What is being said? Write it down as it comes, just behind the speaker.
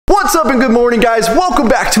What's up and good morning, guys? Welcome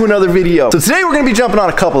back to another video. So today we're gonna be jumping on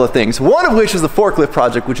a couple of things. One of which is the forklift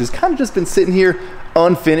project, which has kind of just been sitting here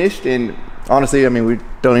unfinished. And honestly, I mean, we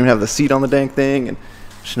don't even have the seat on the dang thing. And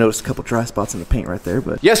just noticed a couple dry spots in the paint right there.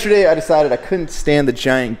 But yesterday I decided I couldn't stand the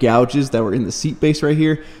giant gouges that were in the seat base right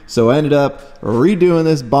here. So I ended up redoing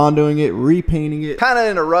this, bondoing it, repainting it. Kind of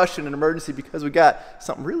in a rush and an emergency because we got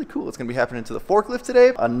something really cool that's gonna be happening to the forklift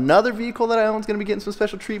today. Another vehicle that I own is gonna be getting some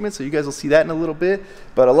special treatment, so you guys will see that in a little bit.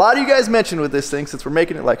 But a lot of you guys mentioned with this thing, since we're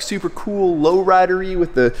making it like super cool, low-ridery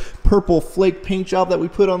with the purple flake paint job that we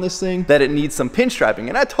put on this thing, that it needs some pinstriping.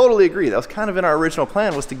 And I totally agree. That was kind of in our original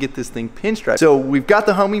plan, was to get this thing pinstriped. So we've got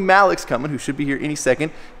the homie Malix coming, who should be here any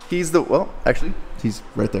second. He's the, well, actually, he's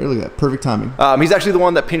right there. Look at that, perfect timing. He's actually the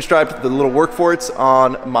one that pinstriped the little work forts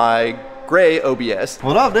on my gray OBS.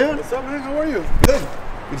 What up, dude? What's up, man? How are you? Good.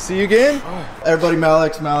 Good to see you again. Oh. Everybody,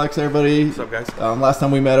 Malix, everybody. What's up, guys? Last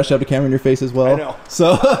time we met, I shoved a camera in your face as well. I know.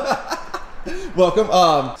 So, welcome.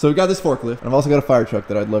 So we got this forklift, and I've also got a fire truck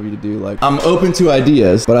that I'd love you to do. Like, I'm open to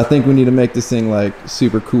ideas, but I think we need to make this thing like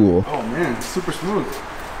super cool. Oh man, super smooth.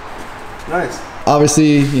 Nice.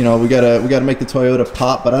 Obviously, you know, we gotta make the Toyota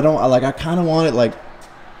pop, but I kind of want it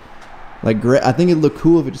like gray. I think it'd look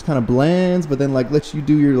cool if it just kind of blends, but then like lets you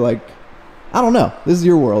do your like, I don't know. This is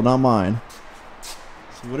your world, not mine.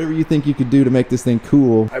 So whatever you think you could do to make this thing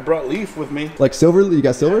cool. I brought leaf with me. Like silver? You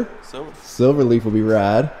got silver? Yeah, silver. Silver leaf will be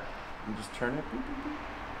rad. You just turn it.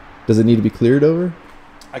 Does it need to be cleared over?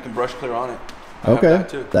 I can brush clear on it. I Okay, have that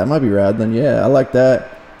too. that might be rad. Then yeah, I like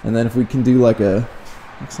that. And then if we can do like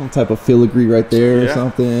some type of filigree right there or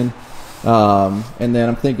something. And then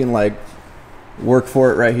I'm thinking like work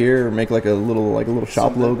for it right here, or make like a little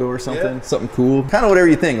shop logo or something. Something cool. Kind of whatever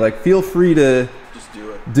you think. Like feel free to just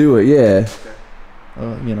do it. Do it, yeah.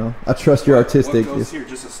 Okay. You know, I trust your artistic. What goes here?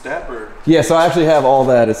 Just a step or? Yeah, so I actually have all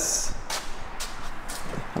that. It's,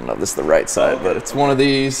 I don't know if this is the right side, but it's one of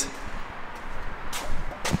these.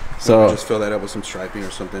 So just fill that up with some striping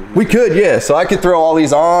or something. We could, yeah. So I could throw all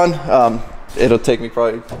these on. It'll take me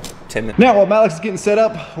probably 10 minutes. Now while Malix is getting set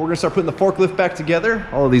up, we're gonna start putting the forklift back together.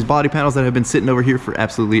 All of these body panels that have been sitting over here for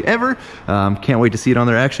absolutely ever. Can't wait to see it on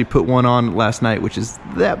there. I actually put one on last night, which is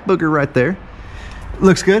that booger right there.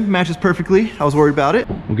 Looks good, matches perfectly. I was worried about it.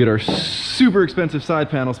 We'll get our super expensive side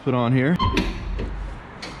panels put on here.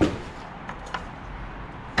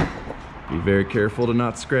 Be very careful to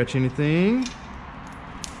not scratch anything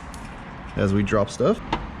as we drop stuff.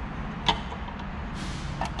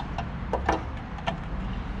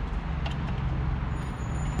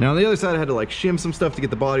 Now on the other side I had to like shim some stuff to get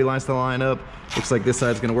the body lines to line up. Looks like this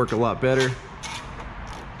side's gonna work a lot better.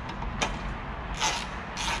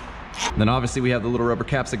 And then obviously we have the little rubber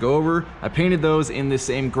caps that go over. I painted those in this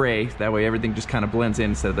same gray. That way everything just kind of blends in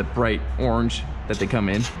instead of the bright orange that they come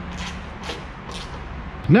in.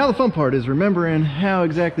 Now the fun part is remembering how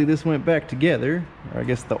exactly this went back together. Or I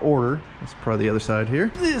guess the order. That's probably the other side here.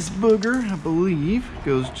 This booger, I believe,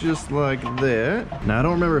 goes just like that. Now I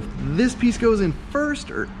don't remember if this piece goes in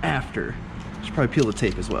first or after. Should probably peel the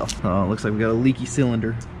tape as well. Oh, looks like we got a leaky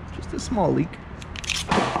cylinder. Just a small leak.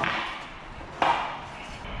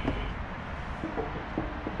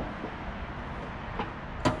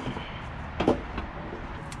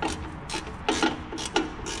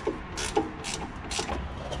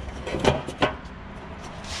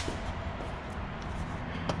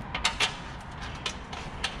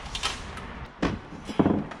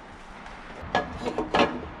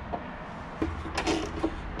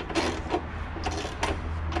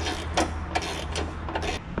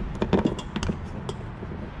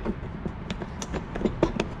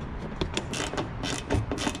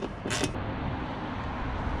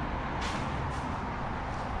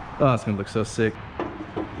 Oh, it's gonna look so sick.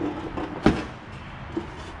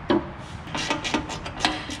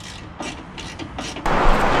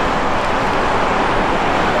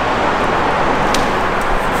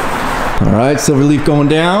 All right, silver leaf going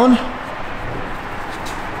down.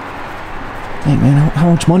 Hey man,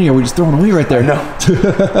 how much money are we just throwing away right there? I know.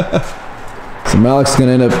 So Malix is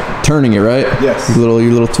gonna end up turning it, right? Yes. Your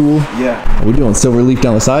little tool? Yeah. Are we doing silver leaf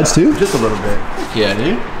down the sides too? Just a little bit. Yeah,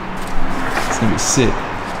 dude. It's gonna be sick.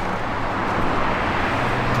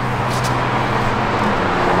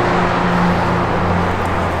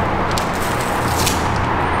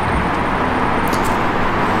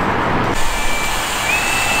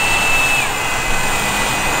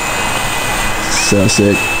 So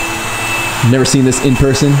sick. Never seen this in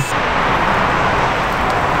person.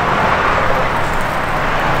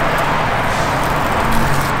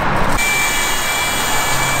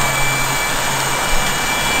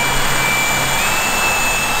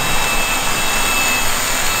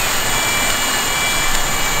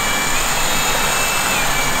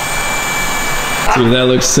 Dude, that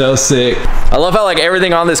looks so sick. I love how like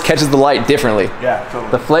everything on this catches the light differently. Yeah,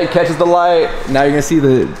 totally. The flake catches the light. Now you're gonna see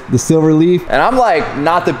the silver leaf. And I'm like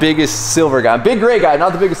not the biggest silver guy. Big gray guy,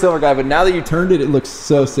 not the biggest silver guy, but now that you turned it, it looks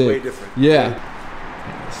so sick. Way different. Yeah.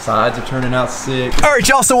 Sides are turning out sick. All right,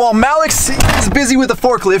 y'all, so while Malix is busy with the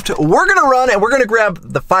forklift, we're gonna run and we're gonna grab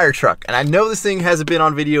the fire truck. And I know this thing hasn't been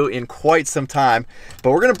on video in quite some time,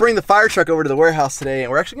 but we're gonna bring the fire truck over to the warehouse today,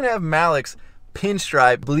 and we're actually gonna have Malix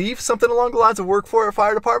pinstripe, believe something along the lines of work for a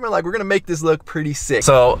fire department. Like, we're gonna make this look pretty sick.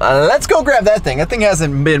 So let's go grab that thing. That thing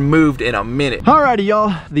hasn't been moved in a minute. Alrighty,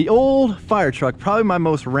 y'all, the old fire truck, probably my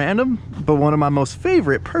most random, but one of my most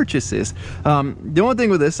favorite purchases. The only thing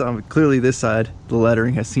with this, clearly this side, the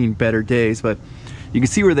lettering has seen better days, but you can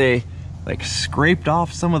see where they like scraped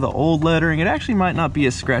off some of the old lettering. It actually might not be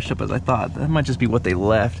as scratched up as I thought. That might just be what they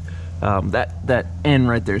left. That end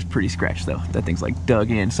right there is pretty scratched though. That thing's like dug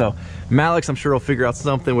in. So Malix, I'm sure, will figure out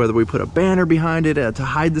something, whether we put a banner behind it to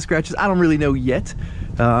hide the scratches. I don't really know yet,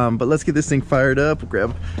 but let's get this thing fired up. We'll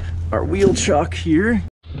grab our wheel chuck here.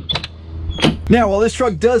 Now, while this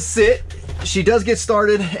truck does sit, she does get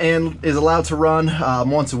started and is allowed to run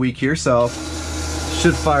once a week here, so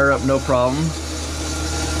should fire up no problem.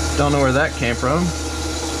 Don't know where that came from.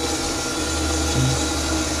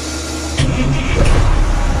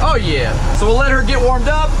 Oh yeah, so we'll let her get warmed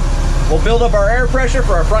up. We'll build up our air pressure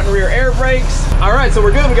for our front and rear air brakes. All right, so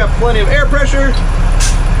we're good. We got plenty of air pressure.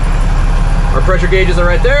 Our pressure gauges are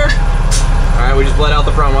right there. All right, we just bled out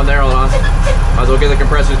the front one there, hold on. Might as well get the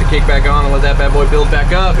compressors to kick back on and let that bad boy build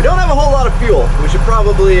back up. We don't have a whole lot of fuel. We should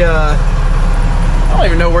probably, I don't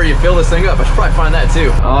even know where you fill this thing up. I should probably find that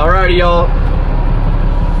too. All righty, y'all.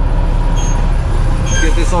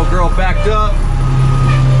 Get this old girl backed up.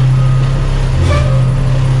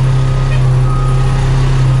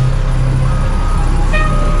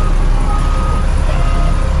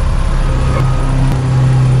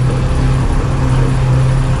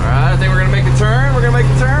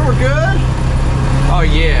 We're good. Oh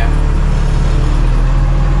yeah.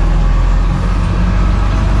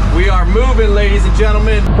 We are moving, ladies and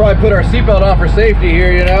gentlemen. Probably put our seatbelt on for safety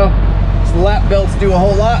here, you know. These lap belts do a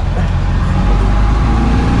whole lot.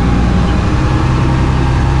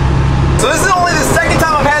 So this is only the second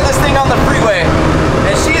time I've had this thing on the freeway,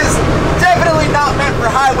 and she is definitely not meant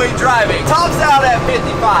for highway driving. Tops out at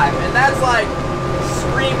 55, and that's like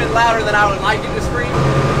screaming louder than I would like it to scream.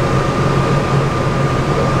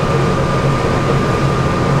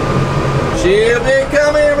 She'll be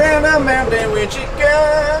coming around the mountain when she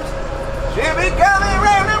comes. She'll be coming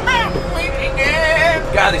around the mountain when she comes.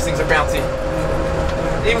 God, these things are bouncy.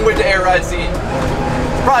 Even with the air ride seat.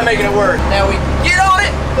 It's probably making it work. Now we get on it,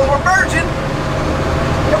 because we're virgin.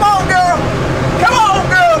 Come on, girl. Come on,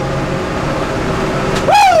 girl.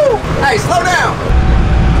 Woo! Hey, slow down.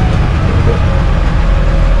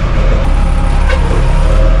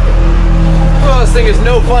 Oh, this thing is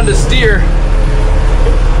no fun to steer.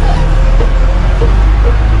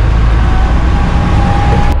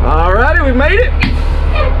 Alrighty, we made it.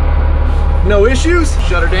 No issues.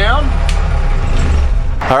 Shut her down.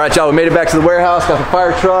 Alright, y'all, we made it back to the warehouse. Got the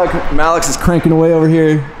fire truck. Malix is cranking away over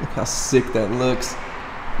here. Look how sick that looks.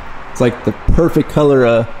 It's like the perfect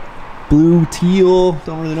color, blue teal.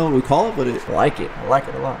 Don't really know what we call it, but I like it. I like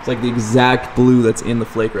it a lot. It's like the exact blue that's in the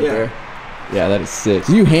flake right there. Yeah, that is sick.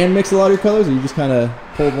 Do you hand mix a lot of your colors, or you just kind of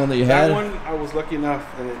pulled one that you had? That one, I was lucky enough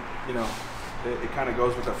that it kind of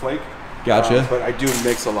goes with the flake. Gotcha. But I do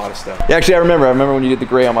mix a lot of stuff. Yeah, actually, I remember when you did the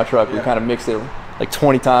gray on my truck. We kind of mixed it like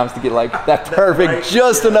 20 times to get like that perfect, right,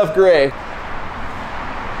 just enough gray.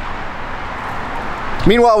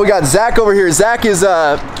 Meanwhile, we got Zach over here. Zach is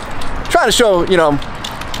trying to show, you know,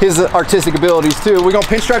 his artistic abilities too. We gonna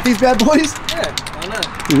pinstripe these bad boys? Yeah, why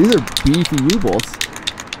not? Dude, these are beefy U-bolts.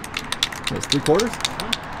 It's 3/4?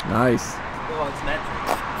 Nice. Well, it's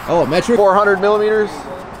metric. Oh, metric? 400 millimeters.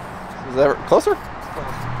 Is that closer?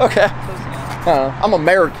 Okay. I'm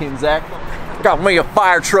American, Zach. Got me a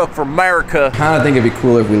fire truck for America. I kind of think it'd be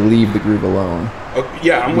cooler if we leave the groove alone. Oh,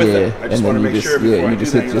 yeah, I'm with it. I just want to make sure before I do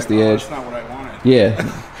that, just the edge. That's not what I wanted. Yeah.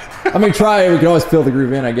 I mean, try it. We can always fill the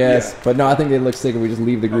groove in, I guess. Yeah. But no, I think it looks sick if we just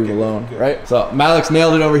leave the groove alone, right? So Malix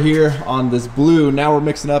nailed it over here on this blue. Now we're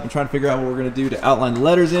mixing up and trying to figure out what we're going to do to outline the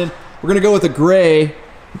letters in. We're going to go with a gray.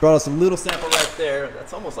 He brought us a little sample right there.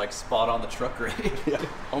 That's almost like spot on the truck gray. Yeah,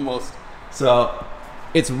 almost. So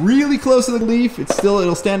it's really close to the leaf.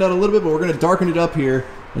 It'll stand out a little bit, but we're going to darken it up here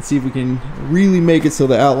and see if we can really make it so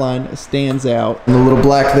the outline stands out. And a little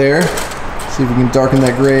black there. See if we can darken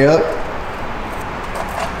that gray up.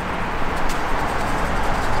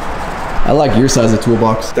 I like your size of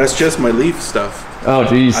toolbox. That's just my leaf stuff. Oh,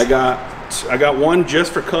 geez. I got one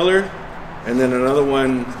just for color, and then another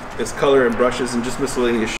one is color and brushes and just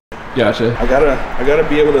miscellaneous shit. Gotcha. I gotta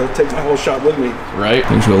be able to take my whole shot with me. Right.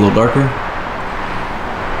 Things are a little darker.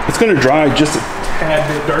 It's gonna dry just a tad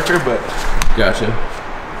bit darker, but. Gotcha.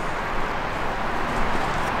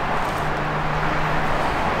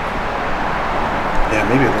 Yeah,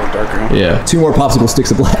 maybe a little darker, huh? Yeah. 2 more popsicle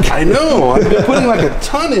sticks of black. I know. I've been putting like a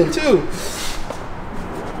ton in too.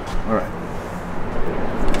 All right.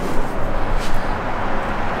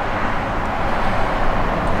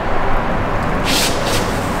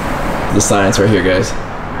 The science right here, guys.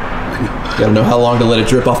 You gotta know how long to let it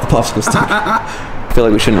drip off the popsicle stick. I feel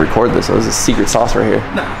like we shouldn't record this. This is a secret sauce right here.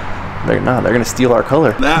 Nah. They're gonna steal our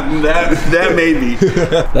color. That may be.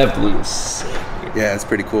 That blue is sick. Yeah, it's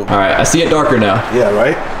pretty cool. All right, I see it darker now. Yeah,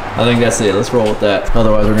 right? I think that's it. Let's roll with that.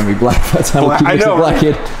 Otherwise, we're gonna be black by the time we keep I mixing know, black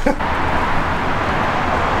in.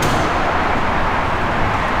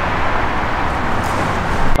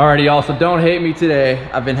 Alrighty, y'all, so don't hate me today.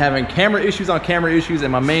 I've been having camera issues on camera issues,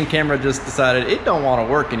 and my main camera just decided it don't want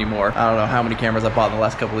to work anymore. I don't know how many cameras I bought in the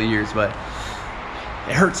last couple of years, but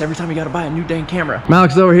it hurts every time you gotta buy a new dang camera.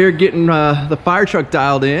 Malik's over here getting the fire truck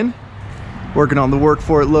dialed in, working on the Work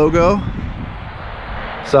For It logo.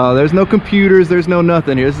 So there's no computers, there's no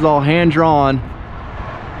nothing here. This is all hand-drawn,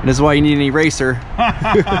 and this is why you need an eraser.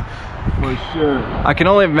 For sure. I can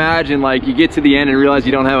only imagine, like, you get to the end and realize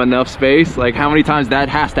you don't have enough space. Like, how many times that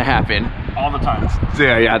has to happen? All the time.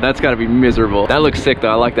 Yeah, that's gotta be miserable. That looks sick though,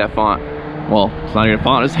 I like that font. Well, it's not even a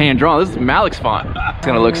font, it's hand-drawn. This is Malik's font. It's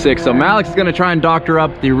gonna look sick. So Malik's gonna try and doctor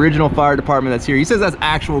up the original fire department that's here. He says that's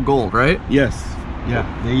actual gold, right? Yes. Yeah.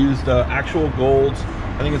 They used actual golds.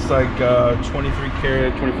 I think it's like 23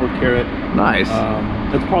 karat, 24 karat. Nice.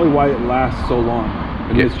 That's probably why it lasts so long.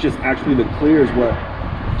 And Yeah. it's just actually the clear is what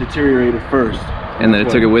deteriorated first. And then it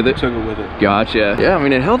took it with it? Took it with it. Gotcha. Yeah, I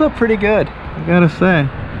mean, it held up pretty good, I gotta say.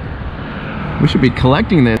 We should be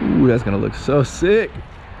collecting this. Ooh, that's gonna look so sick.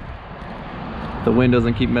 The wind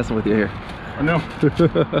doesn't keep messing with you here. I know. So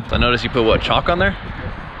I noticed you put, what, chalk on there?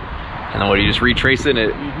 And then what, you just retrace it?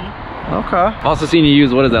 Okay. I've also seen you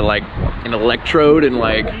use, what is that, like an electrode and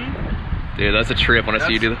like, dude, that's a trip when I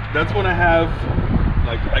see you do that. That's when I have,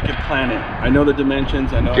 like, I can plan it. I know the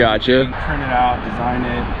dimensions, I know Gotcha. everything, print it out, design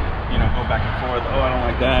it, you know, go back and forth. Oh, I don't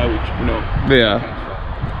like that, which, you know. Yeah.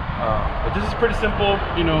 But this is pretty simple,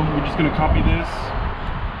 you know, we're just gonna copy this.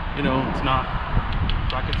 You know, it's not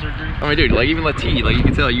rocket surgery. I mean, dude, like even the T, like you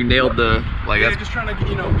can tell you nailed the, like Yeah, that's, just trying to,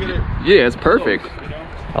 you know, get it. yeah, it's perfect. Close, you know?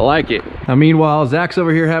 I like it. Now, meanwhile, Zach's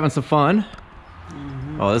over here having some fun.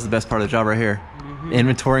 Oh, this is the best part of the job right here.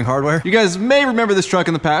 Inventorying hardware. You guys may remember this truck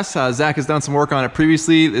in the past. Zach has done some work on it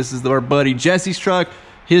previously. This is our buddy Jesse's truck.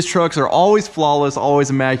 His trucks are always flawless, always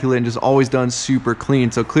immaculate, and just always done super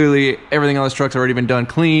clean. So clearly everything on this truck's already been done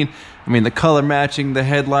clean. I mean, the color matching, the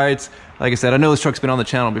headlights. Like I said, I know this truck's been on the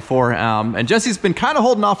channel before. And Jesse's been kind of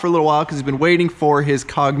holding off for a little while because he's been waiting for his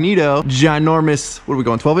Cognito ginormous, what are we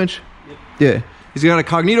going, 12-inch? Yep. Yeah. He's got a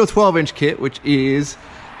Cognito 12-inch kit, which is,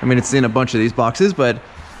 I mean, it's in a bunch of these boxes, but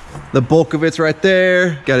the bulk of it's right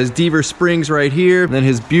there. Got his Deaver springs right here. And then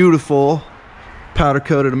his beautiful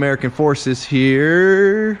powder-coated American Forces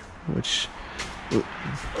here, which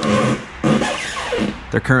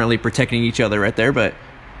they're currently protecting each other right there, but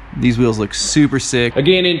these wheels look super sick.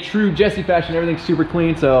 Again, in true Jesse fashion, everything's super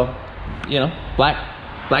clean, so, you know, black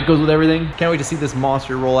goes with everything. Can't wait to see this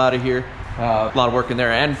monster roll out of here. A lot of work in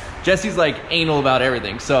there, and Jesse's like anal about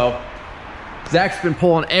everything, so Zach's been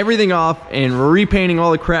pulling everything off and repainting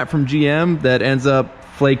all the crap from GM that ends up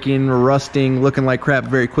flaking, rusting, looking like crap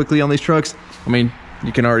very quickly on these trucks. I mean,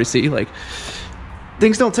 you can already see, like,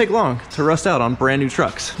 things don't take long to rust out on brand new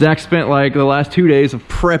trucks. Zach spent like the last 2 days of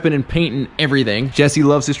prepping and painting everything. Jesse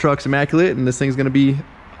loves his trucks immaculate, and this thing's gonna be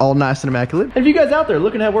all nice and immaculate. And if you guys out there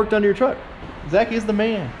looking to have work done to your truck, Zach is the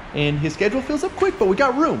man, and his schedule fills up quick, but we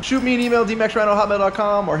got room. Shoot me an email,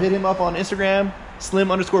 dmaxryno@hotmail.com, or hit him up on Instagram,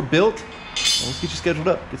 slim_built. Let's get you scheduled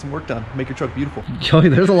up, get some work done, make your truck beautiful. Joey,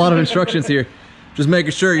 there's a lot of instructions here. Just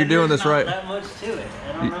making sure you're doing this right. There's not that much to it.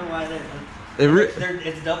 I don't know why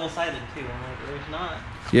it's double-sided too. I'm like, there's not.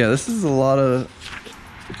 Yeah, this is a lot of,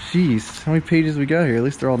 jeez, how many pages we got here? At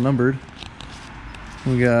least they're all numbered.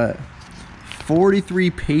 We got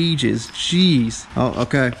 43 pages, jeez. Oh,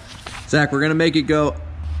 okay. Zach, we're gonna make it go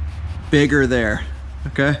bigger there,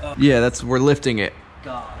 okay? Yeah, we're lifting it.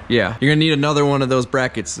 God. Yeah, you're gonna need another one of those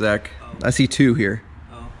brackets, Zach. I see 2 here.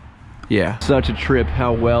 Yeah, such a trip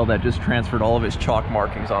how well that just transferred all of his chalk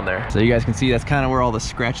markings on there. So you guys can see that's kind of where all the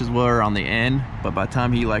scratches were on the end, but by the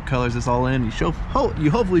time he like colors this all in,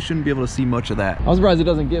 you hopefully shouldn't be able to see much of that. I'm surprised it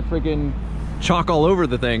doesn't get freaking chalk all over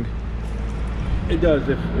the thing. It does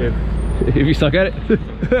if If you suck at it.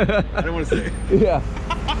 I don't want to say. Yeah.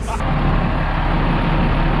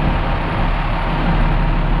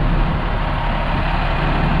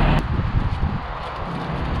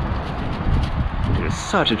 It's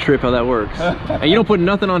such a trip how that works. And you don't put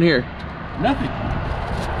nothing on here. Nothing.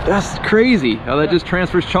 That's crazy how that just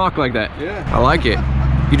transfers chalk like that. Yeah. I like it.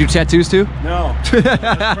 You do tattoos too? No.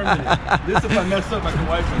 That's permanent. This, if I mess up, I can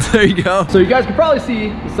wipe it. There you go. So you guys can probably see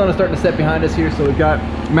the sun is starting to set behind us here. So we've got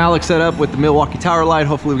Malik set up with the Milwaukee Tower light.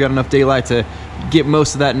 Hopefully we've got enough daylight to get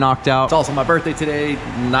most of that knocked out. It's also my birthday today,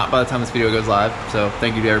 not by the time this video goes live. So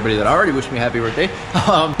thank you to everybody that already wished me a happy birthday.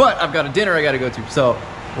 But I've got a dinner I gotta go to. So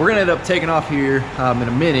we're gonna end up taking off here in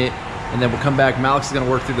a minute, and then we'll come back. Malik's is gonna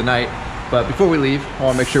work through the night. But before we leave, I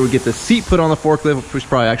wanna make sure we get the seat put on the forklift. We should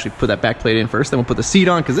probably actually put that back plate in first, then we'll put the seat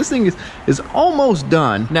on, because this thing is almost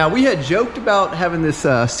done. Now, we had joked about having this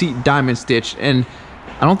seat diamond stitched, and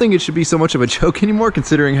I don't think it should be so much of a joke anymore,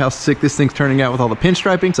 considering how sick this thing's turning out with all the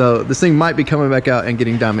pinstriping. So this thing might be coming back out and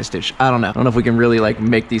getting diamond stitched. I don't know. I don't know if we can really like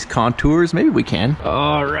make these contours. Maybe we can.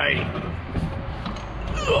 All right.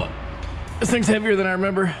 This thing's heavier than I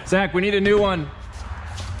remember. Zach, we need a new one.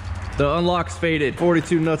 The unlock's faded.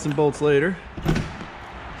 42 nuts and bolts later.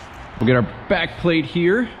 We'll get our back plate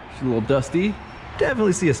here. It's a little dusty.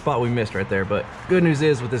 Definitely see a spot we missed right there, but good news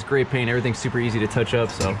is with this gray paint, everything's super easy to touch up,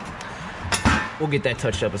 so we'll get that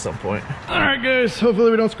touched up at some point. All right, guys, hopefully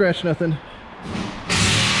we don't scratch nothing.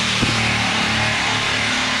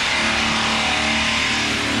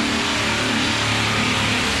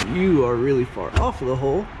 You are really far off of the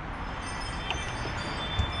hole.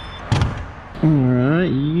 All right,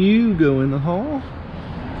 you go in the hole.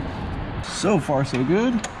 So far, so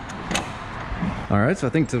good. All right, so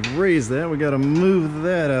I think to raise that, we gotta move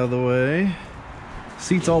that out of the way.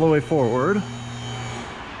 Seat's all the way forward.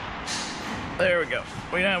 There we go.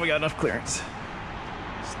 Now we got enough clearance.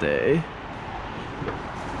 Stay.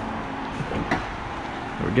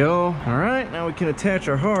 There we go. All right, now we can attach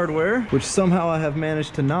our hardware, which somehow I have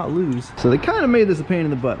managed to not lose. So they kind of made this a pain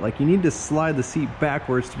in the butt. Like, you need to slide the seat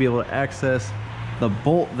backwards to be able to access the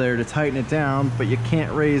bolt there to tighten it down, but you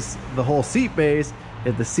can't raise the whole seat base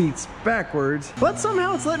if the seat's backwards. But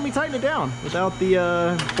somehow it's letting me tighten it down without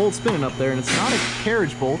the bolt spinning up there, and it's not a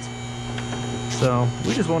carriage bolt. So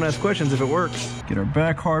we just won't ask questions if it works. Get our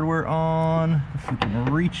back hardware on, if we can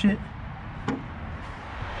reach it.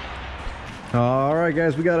 All right,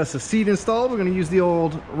 guys, we got us a seat installed. We're gonna use the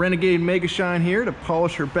old Renegade Mega Shine here to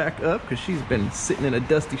polish her back up, because she's been sitting in a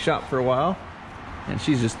dusty shop for a while, and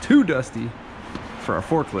she's just too dusty for our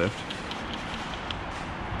forklift.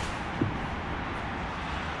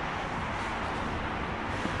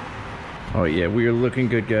 Oh yeah, we are looking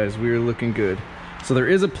good, guys. We are looking good. So there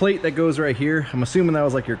is a plate that goes right here. I'm assuming that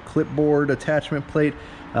was like your clipboard attachment plate.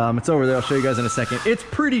 It's over there. I'll show you guys in a second. It's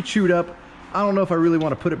pretty chewed up. I don't know if I really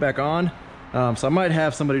want to put it back on. So I might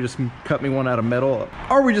have somebody just cut me one out of metal,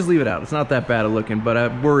 or we just leave it out. It's not that bad of looking, but I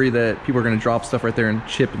worry that people are gonna drop stuff right there and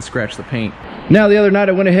chip and scratch the paint. Now, the other night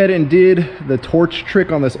I went ahead and did the torch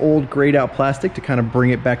trick on this old grayed out plastic to kind of bring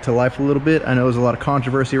it back to life a little bit. I know there's a lot of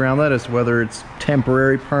controversy around that as to whether it's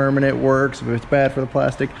temporary, permanent, works, if it's bad for the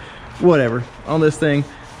plastic, whatever. On this thing,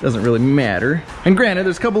 doesn't really matter. And granted,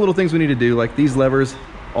 there's a couple little things we need to do, like these levers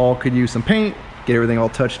all could use some paint, get everything all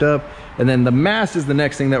touched up. And then the mast is the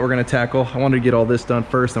next thing that we're gonna tackle. I wanted to get all this done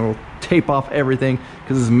first, and we'll tape off everything,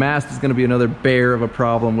 because this mast is gonna be another bear of a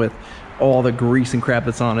problem with all the grease and crap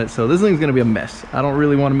that's on it. So this thing's gonna be a mess. I don't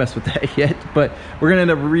really wanna mess with that yet, but we're gonna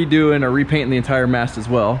end up redoing or repainting the entire mast as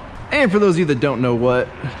well. And for those of you that don't know what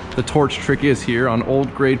the torch trick is here on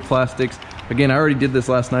old grade plastics, again, I already did this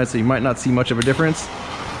last night, so you might not see much of a difference,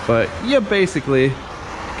 but you basically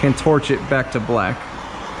can torch it back to black.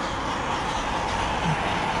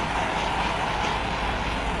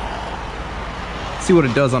 See what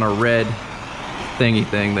it does on a red thingy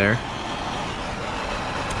thing there.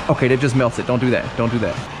 Okay, that just melts it. Don't do that. Don't do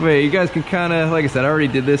that. Wait, you guys can kind of, like I said, I already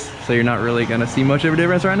did this, so you're not really gonna see much of a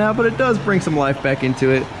difference right now, but it does bring some life back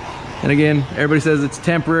into it. And again, everybody says it's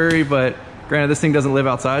temporary, but granted, this thing doesn't live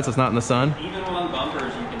outside, so it's not in the sun. Even on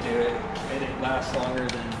bumpers, you can do it, and it lasts longer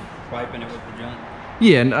than wiping it with the junk.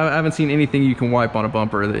 Yeah, and I haven't seen anything you can wipe on a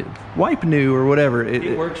bumper that wipe new or whatever.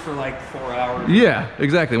 It works for like 4 hours. Yeah,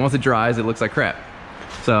 exactly. Once it dries, it looks like crap.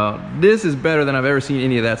 So this is better than I've ever seen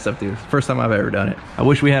any of that stuff do. First time I've ever done it. I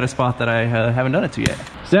wish we had a spot that I haven't done it to yet.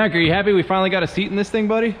 Zach, are you happy we finally got a seat in this thing,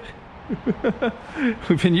 buddy?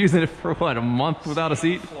 We've been using it for what, a month without a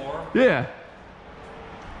seat? Floor. Yeah.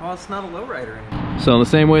 Well, it's not a lowrider anymore. So in the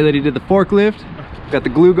same way that he did the forklift, got the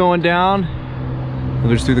glue going down.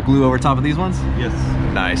 We'll just threw the glue over top of these ones? Yes.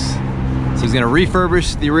 Nice. So he's gonna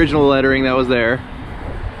refurbish the original lettering that was there.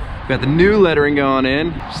 Got the new lettering going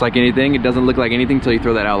in. Just like anything, it doesn't look like anything until you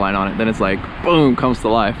throw that outline on it. Then it's like, boom, comes to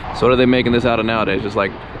life. So what are they making this out of nowadays? Just like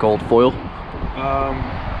gold foil?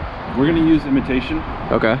 We're gonna use imitation.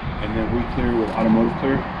 Okay. And then we clear with automotive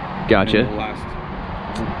clear. Gotcha. And it'll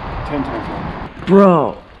last 10 times longer.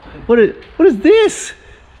 Bro, what is this?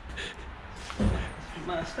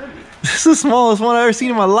 My study. This is the smallest one I've ever seen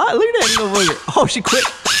in my life. Look at that motherfucker. Oh, she quit.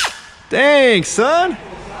 Dang, son.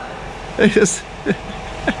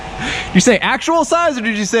 You say actual size or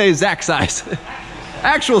did you say Zach size?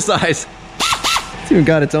 Actual size. It's even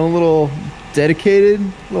got its own little dedicated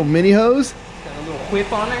little mini hose. Got a little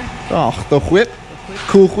whip on there. Oh, the whip.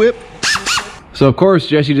 Cool whip. So of course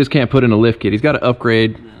Jesse just can't put in a lift kit. He's got to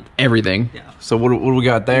upgrade everything. Yeah. So what do we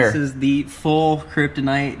got there? This is the full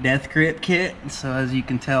Kryptonite Death Grip kit. So as you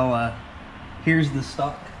can tell, here's the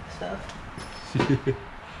stock stuff.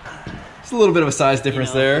 It's a little bit of a size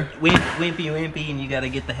difference there. Wimpy, and you got to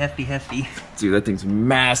get the hefty. Dude, that thing's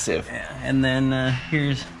massive. Yeah. And then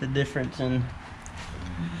here's the difference in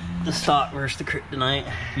the stock versus the Kryptonite.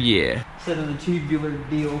 Yeah. Instead of the tubular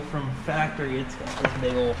deal from factory, it's got this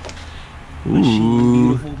big old machine,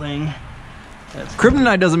 beautiful thing.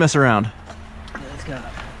 Kryptonite doesn't mess around. It's got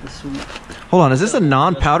the sweet. Hold on, is this a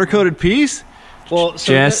non-powder coated piece? Well,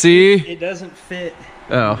 so Jesse. it doesn't fit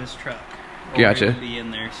in this truck. Gotcha. It would be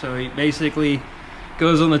in there. So he basically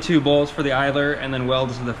goes on the 2 bolts for the idler and then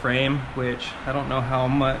welds to the frame, which I don't know how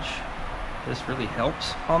much this really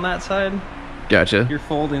helps on that side. Gotcha. You're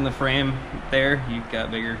folding the frame there, you've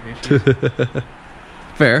got bigger issues.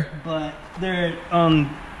 Fair. But they're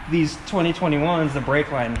on these 2021s, the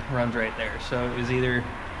brake line runs right there. So it was either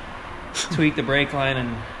tweak the brake line and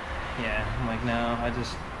yeah, I'm like, no, I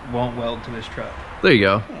just won't weld to his truck. There you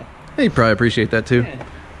go. Yeah. He'd probably appreciate that too. Yeah.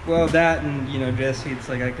 Well, that and, you know, Jesse, it's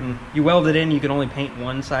like you weld it in, you can only paint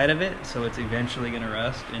one side of it, so it's eventually going to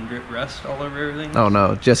rust and drip rust all over everything. Oh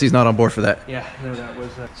no, Jesse's not on board for that. Yeah, no, that was...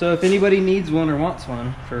 So if anybody needs one or wants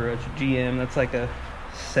one for a GM, that's like a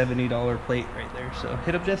 $70 plate right there, so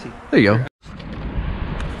hit up Jesse. There you go.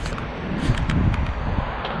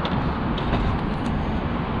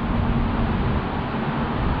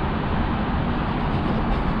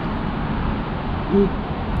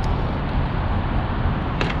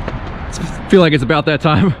 I feel like it's about that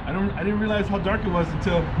time. I didn't realize how dark it was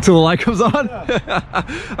until the light comes on. Yeah.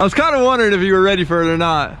 I was kind of wondering if you were ready for it or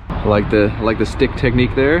not. I like the stick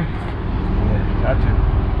technique there. Yeah, got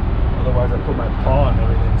to. Otherwise I put my paw on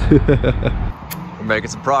everything. We're making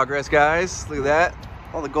some progress, guys. Look at that.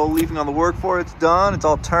 All the gold leafing on the work for it's done. It's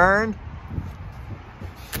all turned.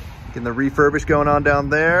 Getting the refurbish going on down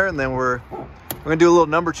there, and then we're gonna do a little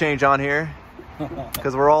number change on here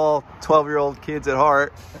because we're all 12-year-old kids at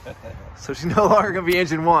heart. So she's no longer gonna be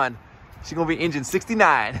engine 1. She's gonna be engine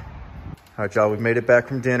 69. All right, y'all, we've made it back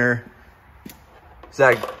from dinner.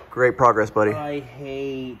 Zach, great progress, buddy. I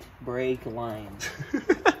hate brake lines.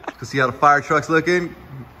 Go see how the fire truck's looking.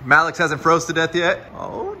 Malix hasn't froze to death yet.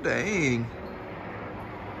 Oh, dang.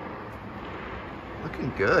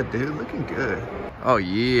 Looking good, dude, looking good. Oh,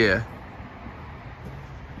 yeah.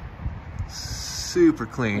 Super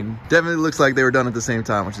clean. Definitely looks like they were done at the same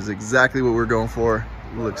time, which is exactly what we're going for.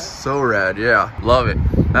 It looks so rad, yeah. Love it,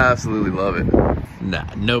 absolutely love it. Nah,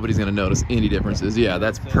 nobody's gonna notice any differences. Yeah,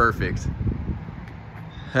 that's perfect.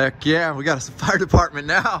 Heck yeah, we got a fire department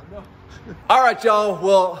now. All right, y'all,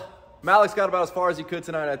 well, Malix got about as far as he could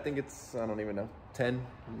tonight. I think it's, I don't even know,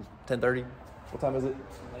 10:30? What time is it?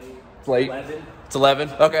 It's late. 11. It's 11,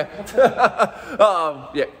 okay.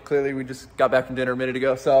 Yeah, clearly we just got back from dinner a minute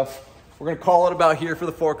ago, so we're gonna call it about here for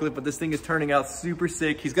the forklift, but this thing is turning out super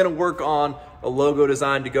sick. He's gonna work on a logo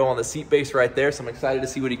design to go on the seat base right there, so I'm excited to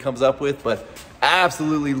see what he comes up with, but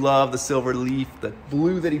absolutely love the silver leaf. The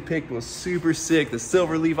blue that he picked was super sick. The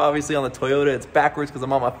silver leaf, obviously, on the Toyota, it's backwards because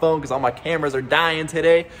I'm on my phone because all my cameras are dying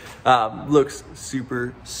today. Looks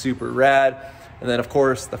super, super rad. And then, of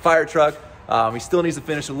course, the fire truck. He still needs to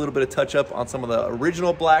finish a little bit of touch up on some of the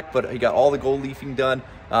original black, but he got all the gold leafing done,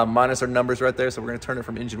 minus our numbers right there. So we're gonna turn it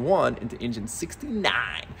from engine 1 into engine 69.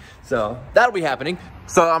 So that'll be happening.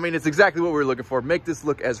 So, I mean, it's exactly what we were looking for. Make this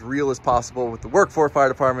look as real as possible with the work for fire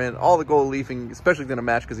department, all the gold leafing, especially gonna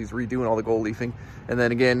match because he's redoing all the gold leafing. And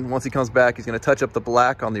then again, once he comes back, he's gonna touch up the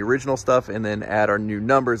black on the original stuff and then add our new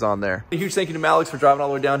numbers on there. A huge thank you to Malix for driving all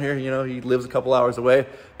the way down here. You know, he lives a couple hours away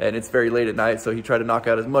and it's very late at night. So he tried to knock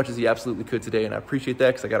out as much as he absolutely could today. And I appreciate that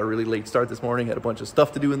because I got a really late start this morning. Had a bunch of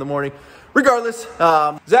stuff to do in the morning. Regardless,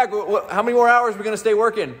 Zach, how many more hours are we gonna stay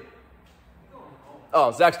working? Oh,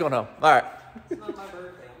 Zach's going home. All right. It's not my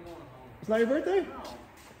birthday. I'm going home. It's not your birthday? No.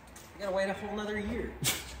 I gotta wait a whole another year.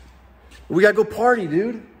 We gotta go party,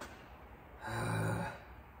 dude.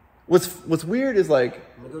 What's weird is like,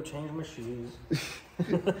 I'm gonna go change my shoes.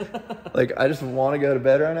 like I just want to go to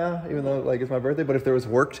bed right now, even though like it's my birthday. But if there was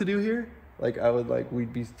work to do here, like I would like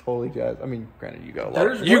we'd be totally jazzed. I mean, granted, you got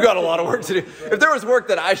a lot of work to do. If there was work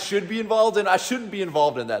that I should be involved in, I shouldn't be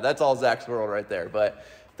involved in that. That's all Zach's world right there. But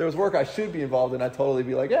if there was work I should be involved in, I'd totally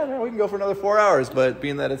be like, yeah, man, we can go for another 4 hours. But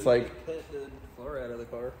being that it's like, Put the floor out of the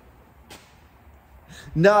car.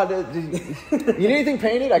 nah, you need anything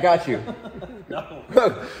painted? I got you. No.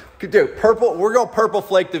 Dude, purple. We're going purple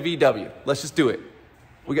flake the VW. Let's just do it.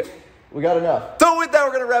 We got enough. So with that,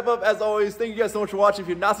 we're going to wrap up. As always, thank you guys so much for watching. If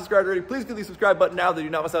you're not subscribed already, please click the subscribe button now that you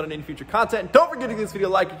do not miss out on any future content. Don't forget to give this video a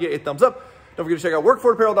like and get a thumbs up. Don't forget to check out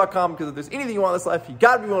workforapparel.com because if there's anything you want in this life, you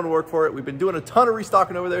got to be willing to work for it. We've been doing a ton of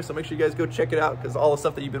restocking over there, so make sure you guys go check it out because all the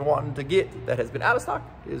stuff that you've been wanting to get that has been out of stock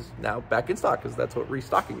is now back in stock because that's what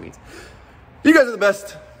restocking means. You guys are the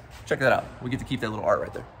best. Check that out. We get to keep that little art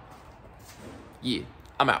right there. Yeah,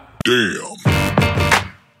 I'm out. Damn.